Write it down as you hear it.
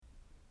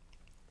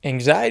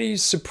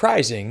Anxiety's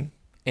surprising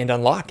and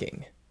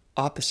unlocking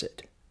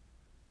opposite.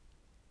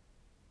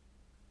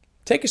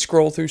 Take a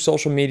scroll through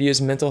social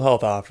media's mental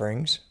health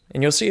offerings,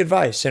 and you'll see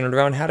advice centered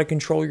around how to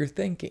control your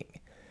thinking,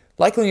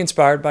 likely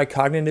inspired by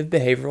cognitive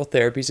behavioral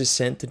therapy's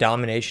ascent to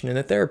domination in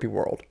the therapy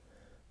world.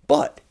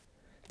 But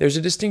there's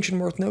a distinction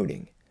worth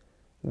noting.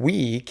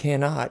 We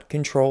cannot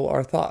control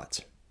our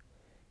thoughts.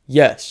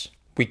 Yes,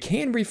 we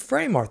can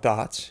reframe our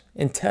thoughts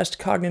and test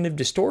cognitive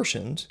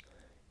distortions,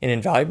 an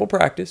invaluable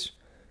practice,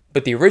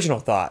 but the original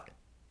thought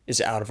is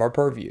out of our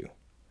purview.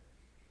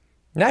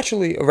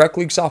 Naturally, a rec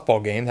league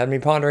softball game had me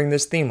pondering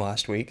this theme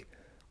last week,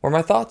 where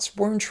my thoughts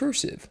were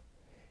intrusive.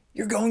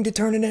 You're going to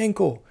turn an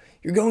ankle.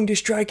 You're going to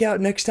strike out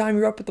next time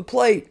you're up at the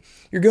plate.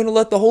 You're going to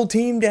let the whole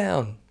team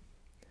down.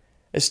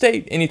 A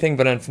state anything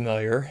but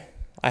unfamiliar,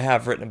 I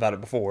have written about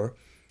it before,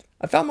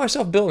 I found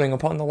myself building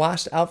upon the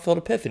last outfield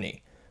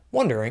epiphany,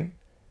 wondering,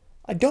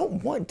 I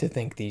don't want to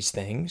think these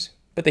things,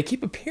 but they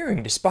keep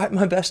appearing despite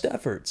my best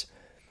efforts.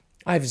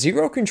 I have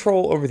zero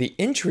control over the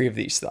entry of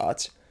these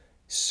thoughts,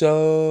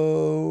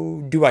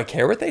 so do I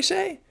care what they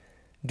say?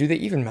 Do they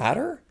even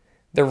matter?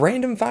 They're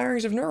random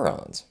firings of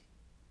neurons.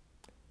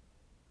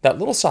 That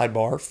little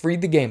sidebar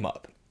freed the game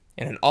up,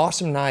 and an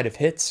awesome night of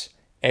hits,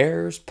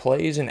 errors,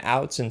 plays, and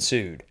outs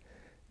ensued.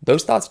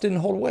 Those thoughts didn't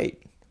hold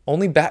weight,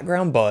 only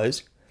background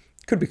buzz,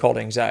 could be called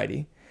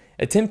anxiety,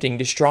 attempting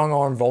to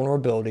strong-arm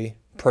vulnerability,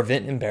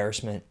 prevent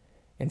embarrassment,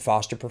 and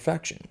foster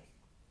perfection.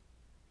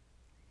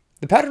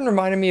 The pattern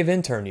reminded me of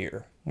intern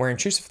year, where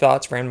intrusive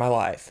thoughts ran my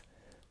life.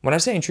 When I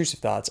say intrusive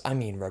thoughts, I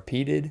mean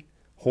repeated,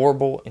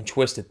 horrible, and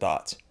twisted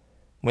thoughts.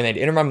 When they'd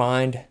enter my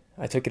mind,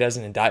 I took it as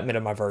an indictment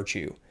of my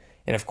virtue,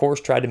 and of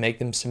course tried to make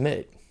them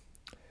submit.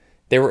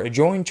 They were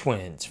adjoined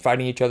twins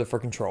fighting each other for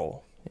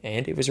control,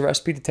 and it was a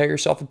recipe to tear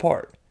yourself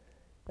apart.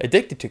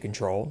 Addicted to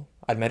control,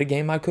 I'd met a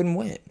game I couldn't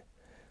win.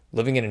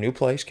 Living in a new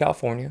place,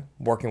 California,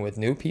 working with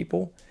new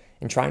people,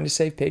 and trying to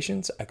save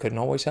patients I couldn't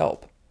always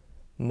help.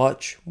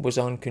 Much was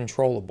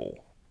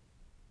uncontrollable.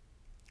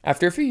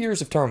 After a few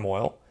years of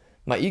turmoil,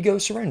 my ego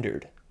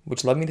surrendered,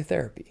 which led me to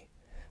therapy,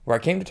 where I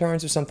came to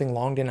terms with something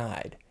long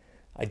denied.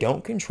 I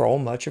don't control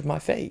much of my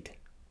fate.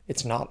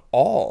 It's not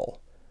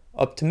all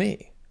up to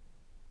me.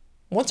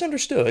 Once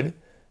understood,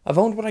 I've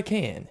owned what I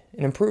can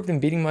and improved in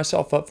beating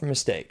myself up for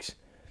mistakes.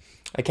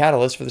 A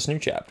catalyst for this new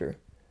chapter.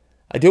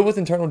 I deal with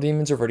internal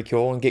demons of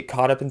ridicule and get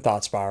caught up in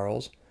thought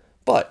spirals,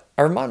 but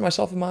I remind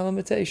myself of my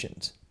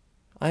limitations.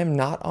 I am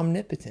not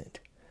omnipotent.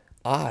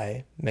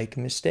 I make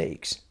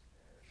mistakes.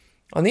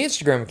 On the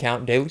Instagram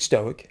account Daily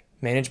Stoic,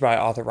 managed by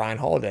author Ryan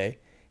Holiday,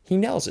 he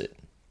nails it.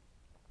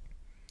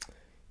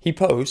 He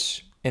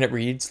posts, and it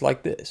reads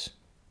like this.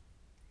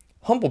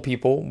 Humble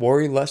people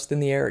worry less than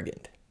the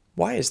arrogant.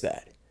 Why is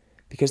that?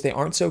 Because they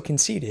aren't so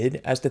conceited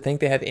as to think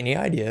they have any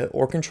idea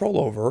or control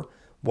over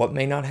what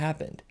may not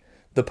happen.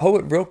 The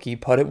poet Rilke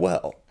put it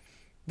well.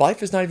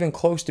 Life is not even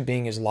close to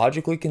being as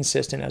logically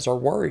consistent as our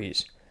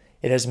worries.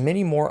 It has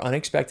many more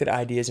unexpected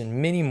ideas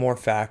and many more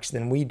facts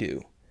than we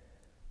do.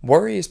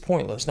 Worry is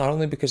pointless not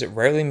only because it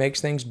rarely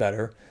makes things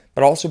better,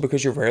 but also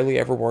because you're rarely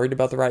ever worried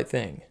about the right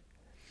thing.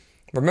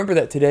 Remember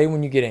that today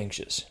when you get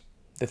anxious,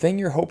 the thing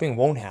you're hoping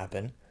won't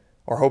happen,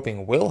 or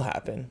hoping will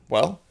happen,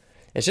 well,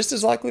 it's just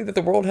as likely that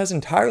the world has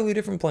entirely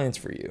different plans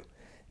for you.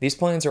 These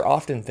plans are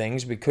often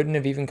things we couldn't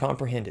have even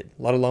comprehended,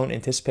 let alone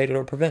anticipated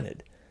or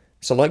prevented.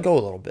 So let go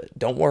a little bit.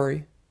 Don't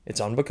worry.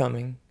 It's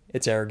unbecoming.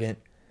 It's arrogant.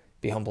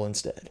 Be humble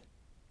instead.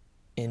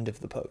 End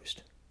of the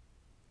post.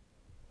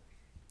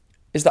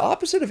 Is the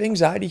opposite of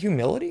anxiety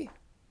humility?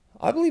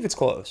 I believe it's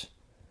close.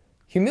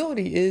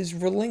 Humility is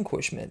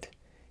relinquishment.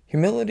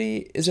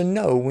 Humility is a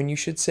no when you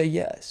should say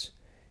yes.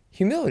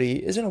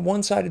 Humility isn't a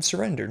one-sided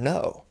surrender,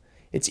 no.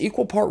 It's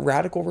equal part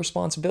radical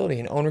responsibility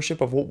and ownership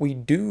of what we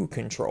do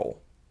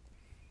control.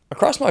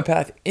 Across my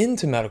path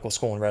into medical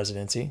school and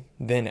residency,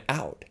 then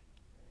out,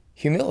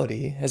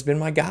 humility has been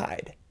my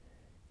guide.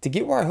 To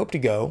get where I hope to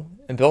go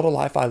and build a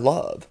life I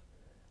love,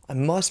 I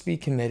must be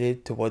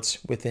committed to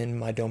what's within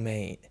my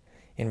domain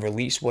and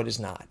release what is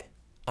not.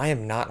 I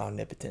am not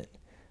omnipotent.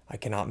 I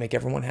cannot make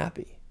everyone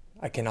happy.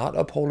 I cannot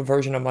uphold a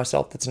version of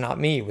myself that's not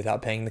me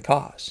without paying the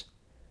cost.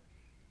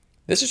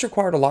 This has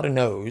required a lot of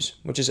no's,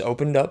 which has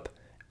opened up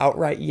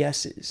outright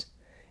yeses.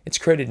 It's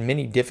created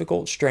many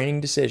difficult, straining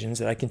decisions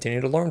that I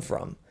continue to learn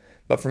from,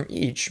 but from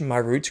each, my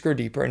roots grow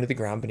deeper into the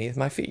ground beneath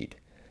my feet,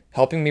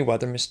 helping me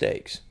weather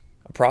mistakes,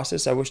 a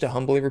process I wish to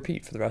humbly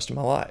repeat for the rest of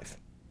my life.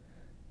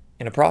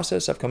 In a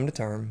process I've come to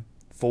term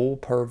full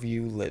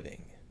purview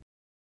living.